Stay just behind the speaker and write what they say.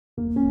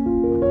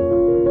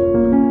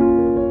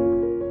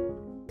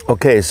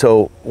Okay,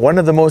 so one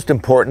of the most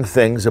important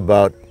things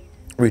about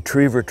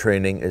retriever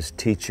training is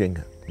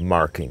teaching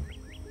marking.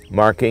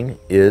 Marking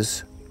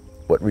is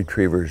what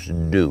retrievers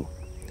do.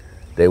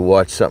 They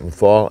watch something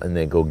fall and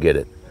they go get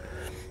it.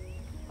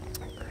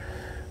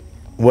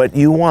 What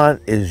you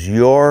want is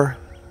your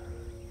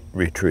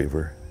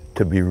retriever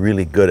to be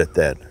really good at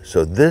that.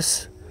 So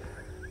this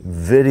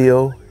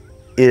video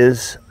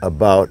is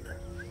about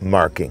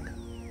marking.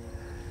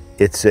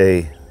 It's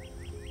a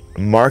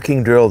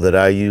marking drill that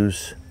I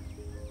use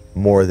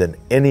more than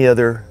any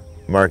other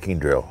marking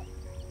drill.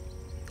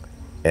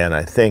 And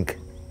I think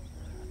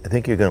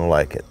you're going to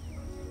like it.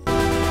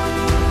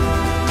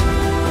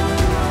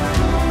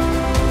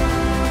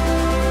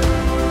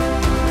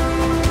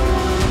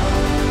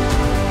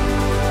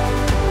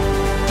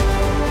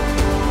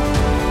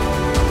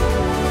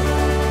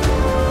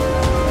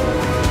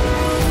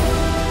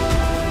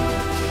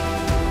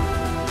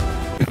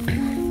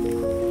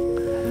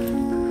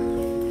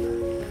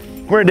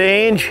 Come here,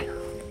 Dange.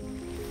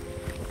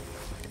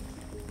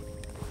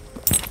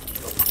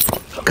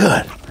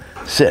 Good.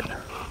 Sit.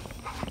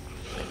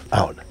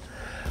 Out.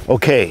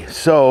 Okay,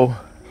 so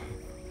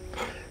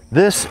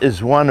this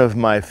is one of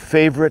my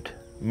favorite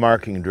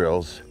marking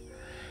drills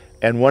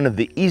and one of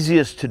the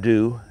easiest to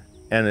do,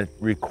 and it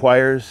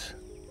requires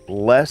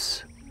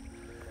less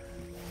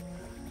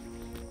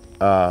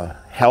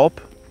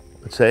help,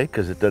 let's say,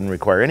 because it doesn't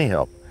require any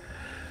help.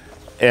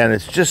 And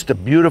it's just a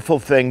beautiful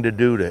thing to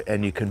do,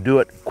 and you can do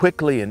it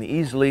quickly and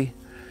easily.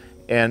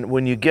 And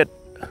when you get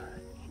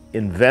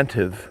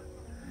inventive,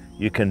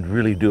 you can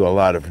really do a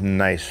lot of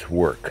nice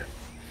work.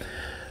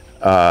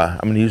 I'm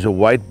going to use a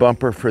white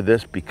bumper for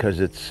this because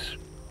it's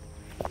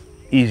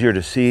easier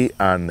to see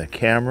on the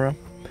camera,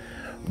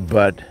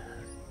 but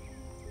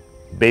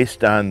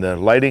based on the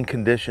lighting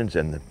conditions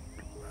and the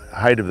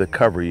height of the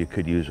cover, you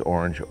could use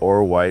orange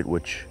or white,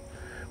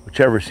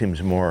 whichever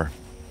seems more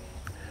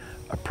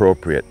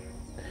appropriate.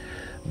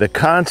 The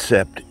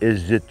concept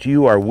is that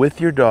you are with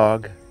your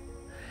dog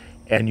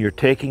and you're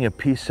taking a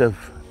piece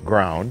of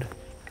ground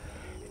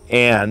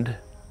and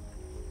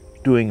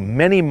doing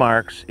many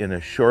marks in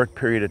a short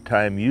period of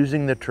time,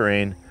 using the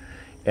terrain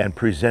and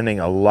presenting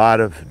a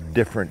lot of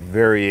different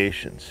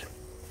variations.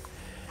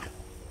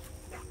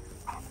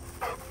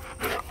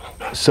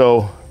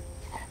 So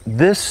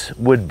this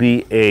would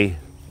be a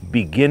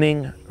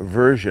beginning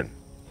version.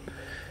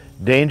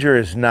 Danger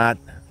is not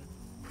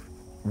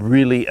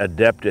really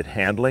adept at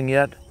handling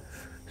yet,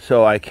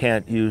 so I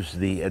can't use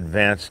the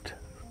advanced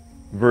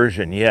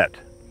version yet.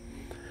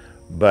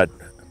 But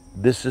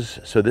this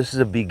is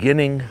a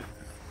beginning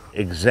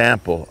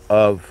example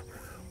of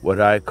what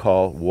I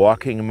call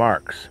walking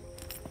marks.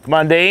 Come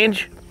on,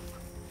 Dange.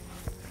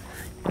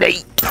 Hey.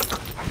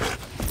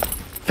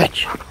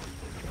 Fetch.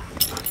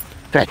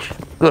 Fetch.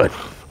 Good.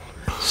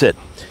 Sit.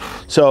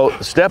 So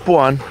step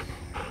one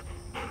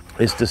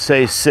is to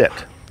say sit.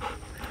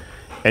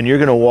 And you're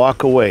going to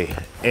walk away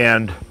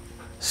and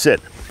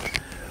sit.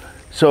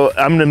 So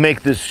I'm going to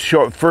make this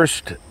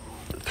first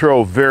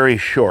throw very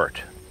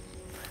short,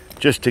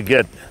 just to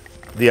get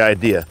the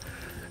idea.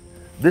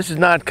 This is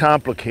not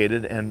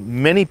complicated, and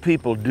many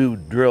people do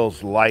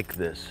drills like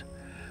this,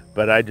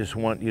 but I just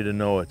want you to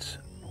know it's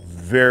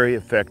very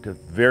effective,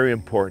 very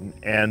important,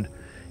 and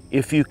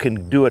if you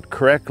can do it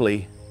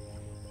correctly,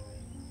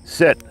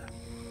 sit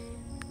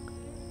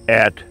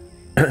at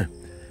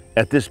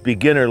this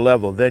beginner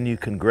level, then you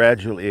can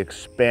gradually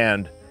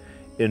expand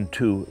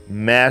into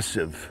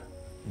massive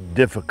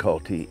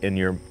difficulty in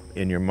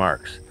your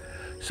marks.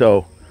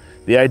 So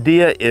the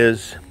idea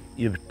is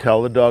you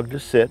tell the dog to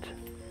sit,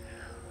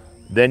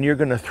 then you're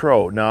going to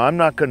throw. Now I'm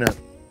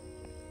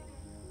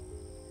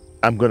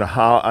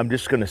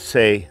just going to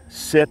say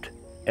sit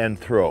and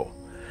throw.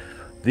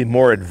 The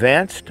more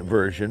advanced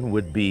version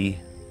would be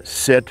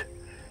sit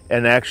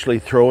and actually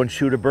throw and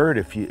shoot a bird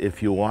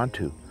if you want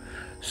to.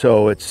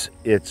 So it's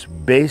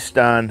based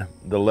on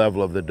the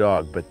level of the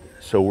dog, but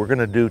so we're going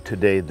to do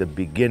today the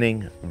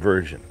beginning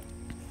version.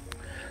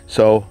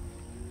 So,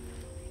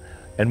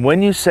 and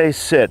when you say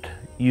sit,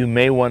 you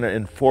may want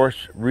to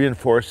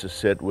reinforce the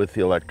sit with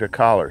the electric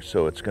collar.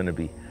 So it's going to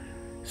be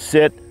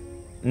sit,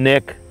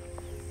 nick,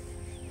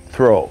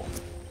 throw.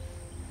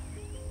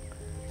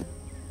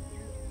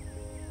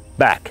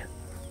 Back.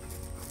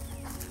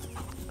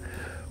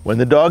 When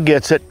the dog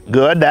gets it,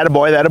 good, that a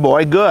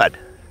boy, good.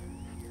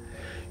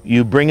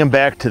 You bring him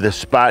back to the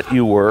spot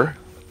you were,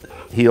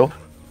 heel,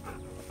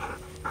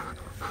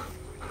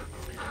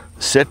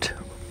 sit,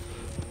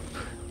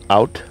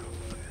 out,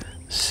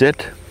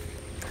 sit,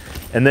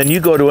 and then you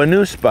go to a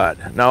new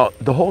spot. Now,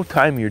 the whole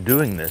time you're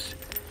doing this,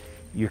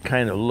 you're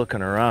kind of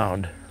looking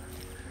around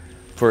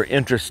for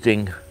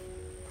interesting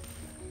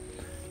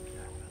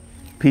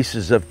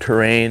pieces of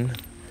terrain,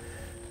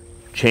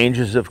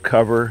 changes of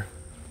cover,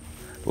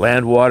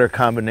 land-water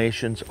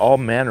combinations, all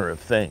manner of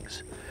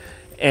things.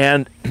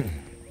 And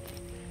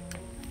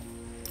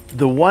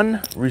the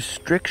one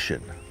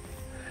restriction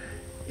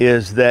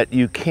is that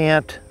you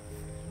can't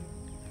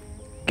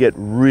get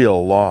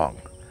real long.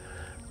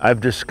 I've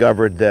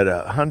discovered that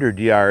 100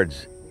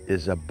 yards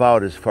is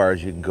about as far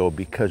as you can go,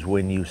 because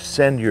when you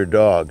send your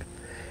dog,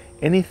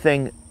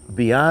 anything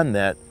beyond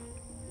that,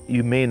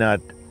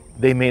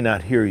 they may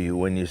not hear you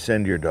when you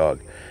send your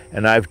dog.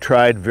 And I've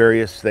tried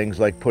various things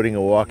like putting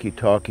a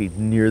walkie-talkie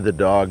near the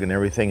dog and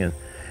everything, and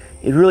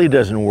it really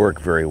doesn't work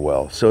very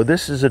well. So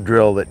this is a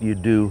drill that you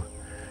do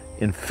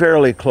in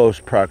fairly close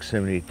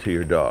proximity to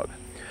your dog.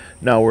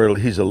 Now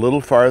he's a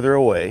little farther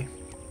away.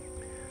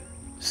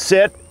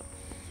 Sit.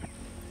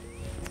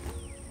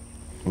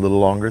 A little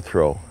longer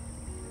throw.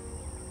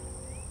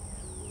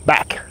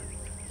 Back.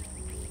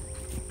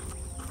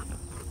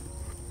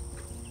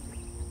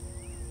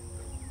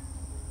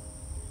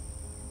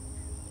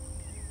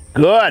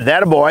 Good,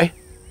 that a boy.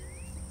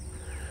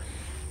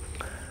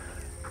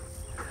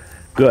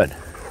 Good.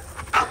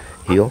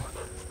 Heel.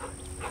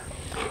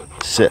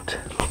 Sit.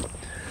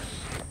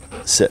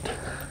 Sit.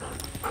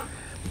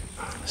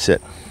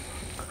 Sit.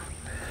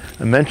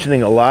 I'm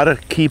mentioning a lot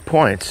of key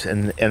points,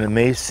 and it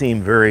may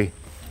seem very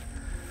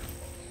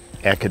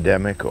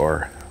academic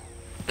or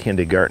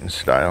kindergarten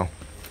style,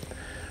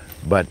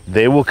 but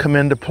they will come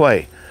into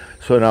play.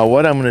 So now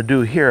what I'm going to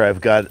do here,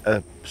 I've got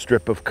a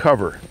strip of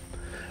cover.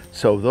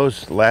 So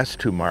those last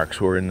two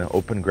marks were in the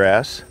open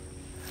grass.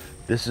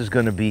 This is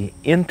going to be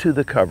into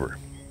the cover.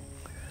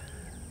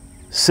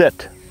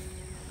 Sit.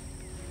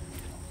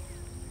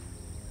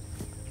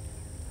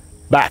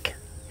 Back.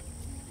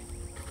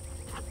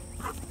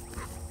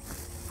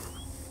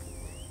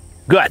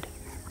 Good.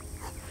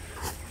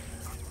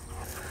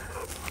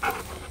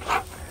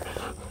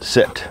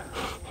 Sit.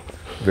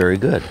 Very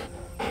good.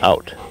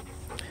 Out.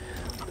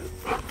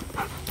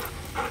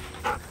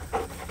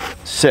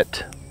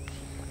 Sit.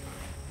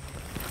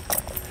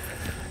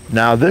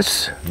 Now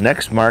this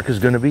next mark is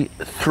going to be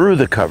through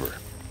the cover.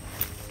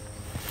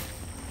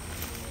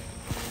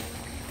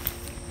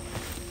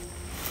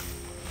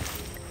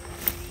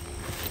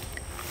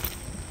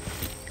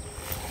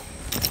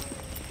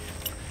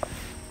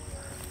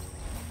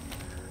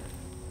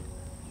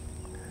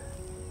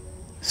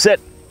 Sit.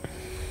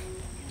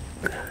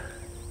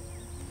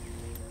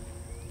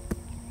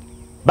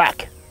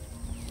 Back.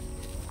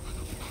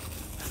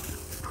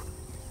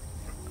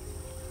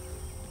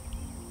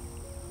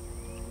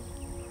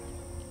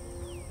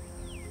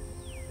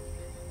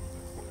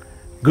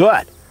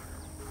 Good.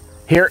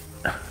 Here.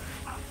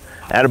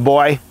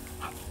 Attaboy.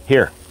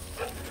 Here.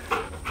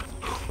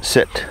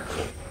 Sit.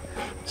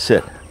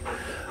 Sit.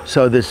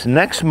 So this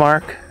next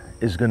mark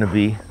is going to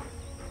be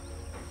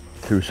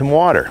through some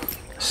water.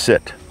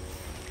 Sit.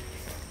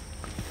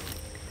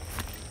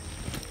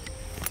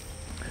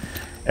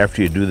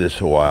 After you do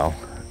this a while,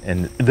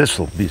 and this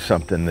will be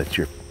something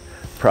that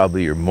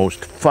probably your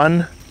most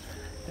fun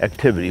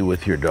activity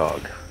with your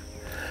dog.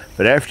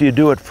 But after you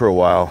do it for a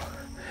while,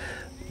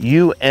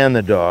 you and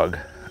the dog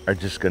are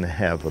just going to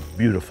have a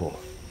beautiful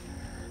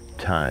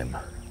time.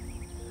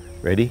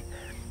 Ready?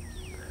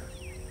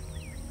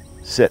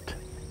 Sit.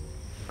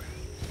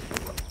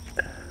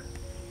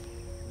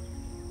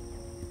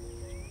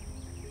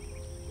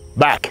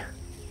 Back.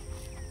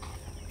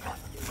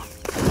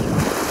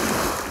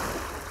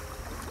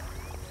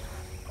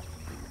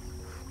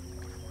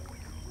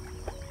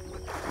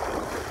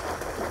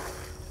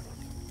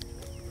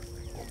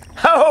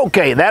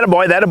 Okay, that a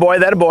boy, that a boy,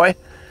 that a boy.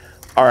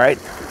 All right.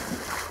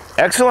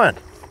 Excellent.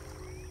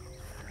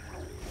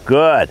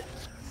 Good.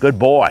 Good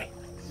boy.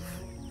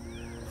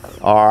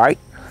 All right.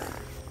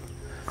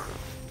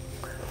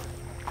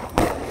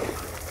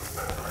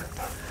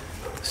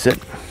 Sit.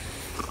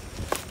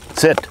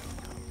 Sit.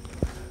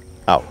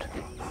 Out.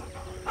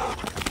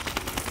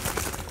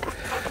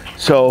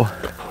 So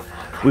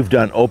we've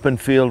done open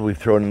field, we've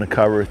thrown in the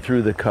cover,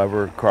 through the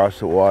cover, across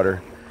the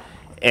water,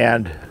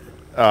 and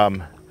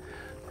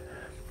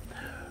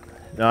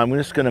now I'm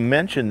just going to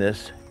mention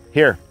this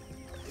here.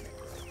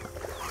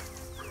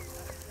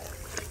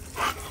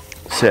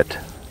 Sit.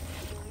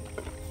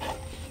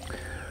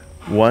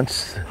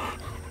 Once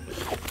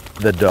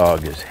the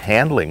dog is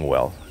handling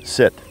well,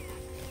 sit.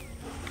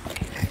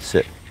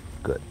 Sit.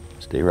 Good.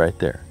 Stay right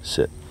there.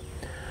 Sit.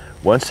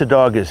 Once the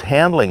dog is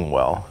handling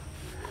well,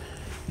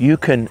 you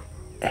can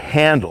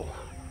handle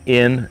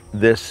in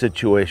this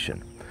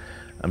situation.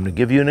 I'm going to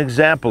give you an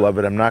example of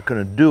it. I'm not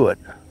going to do it,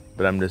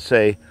 but I'm going to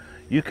say,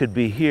 you could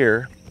be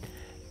here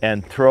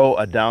and throw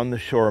a down the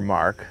shore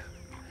mark,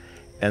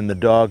 and the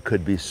dog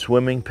could be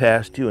swimming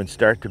past you and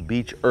start to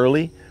beach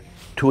early,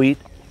 tweet,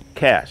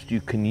 cast.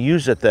 You can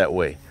use it that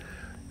way.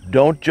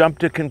 Don't jump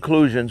to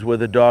conclusions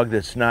with a dog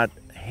that's not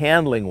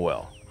handling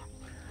well.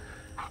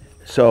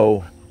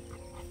 So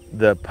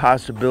the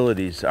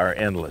possibilities are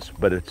endless,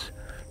 but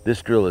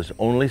this drill is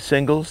only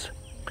singles.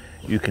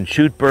 You can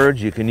shoot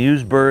birds, you can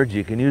use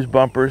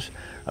bumpers.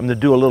 I'm going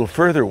to do a little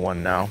further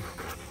one now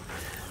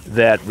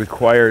that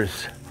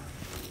requires,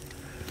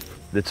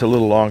 that's a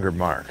little longer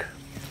mark.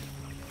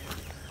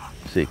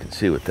 So you can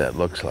see what that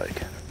looks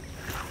like.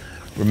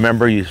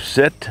 Remember, you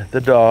sit the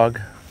dog,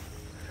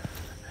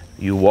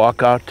 you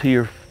walk out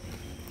to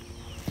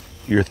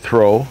your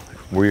throw,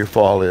 where your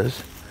fall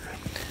is,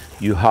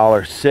 you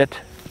holler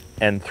sit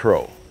and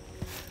throw.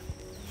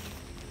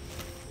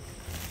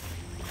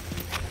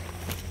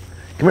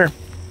 Come here.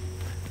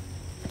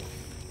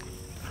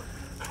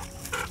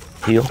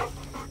 Heel.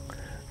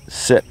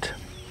 Sit.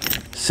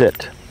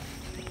 Sit.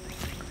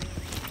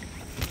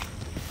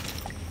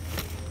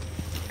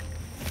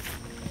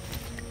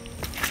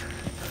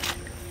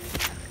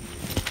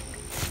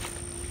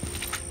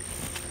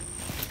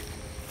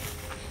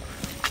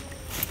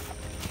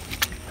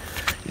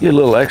 You get a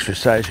little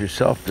exercise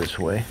yourself this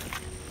way.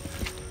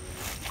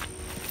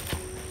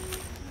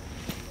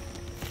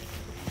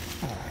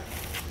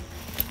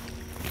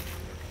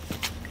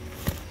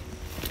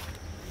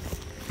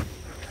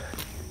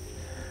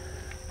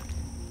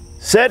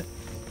 Sit.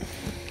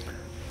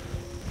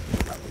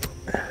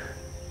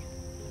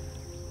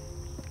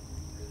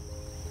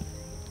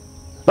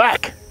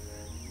 Back.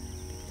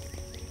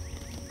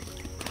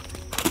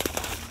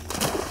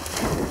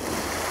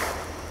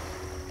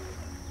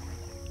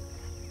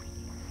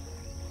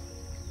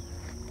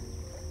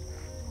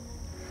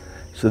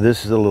 So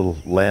this is a little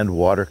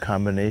land-water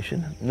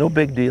combination. No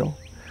big deal.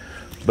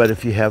 But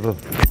if you have a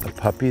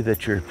puppy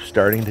that you're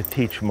starting to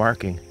teach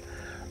marking,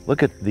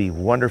 look at the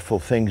wonderful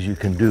things you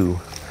can do.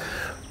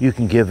 You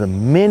can give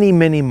them many,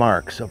 many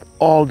marks of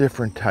all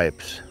different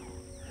types.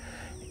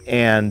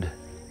 And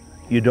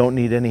you don't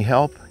need any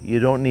help. You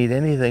don't need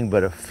anything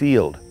but a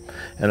field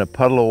and a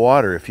puddle of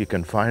water if you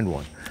can find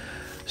one.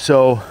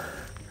 So,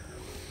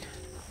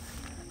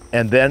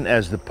 and then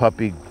as the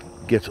puppy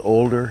gets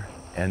older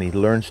and he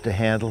learns to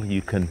handle,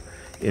 you can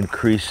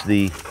increase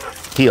the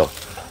heel.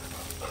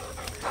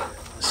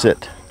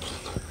 Sit.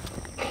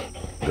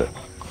 Good.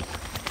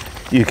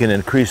 You can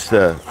increase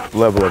the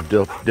level of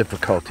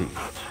difficulty.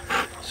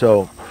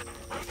 So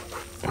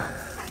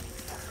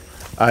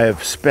I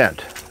have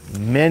spent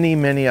many,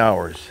 many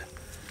hours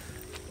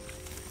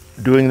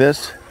doing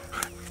this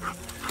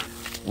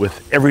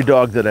with every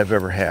dog that I've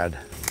ever had.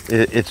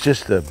 It's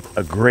just a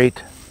great,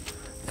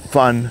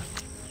 fun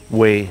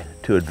way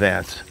to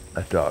advance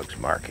a dog's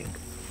marking.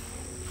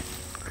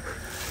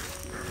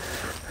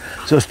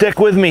 So stick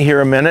with me here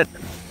a minute.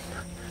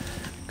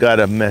 Got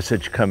a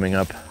message coming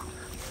up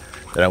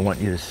that I want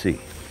you to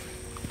see.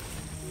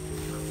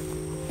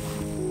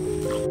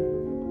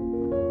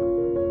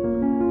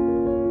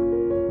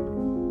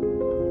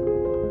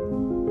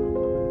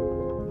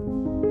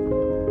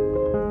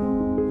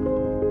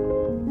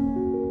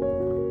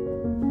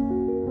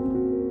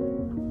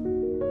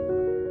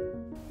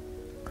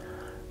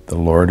 The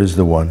Lord is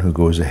the one who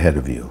goes ahead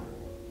of you.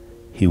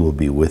 He will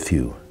be with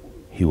you.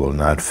 He will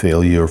not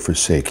fail you or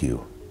forsake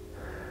you.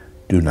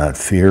 Do not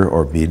fear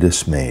or be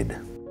dismayed.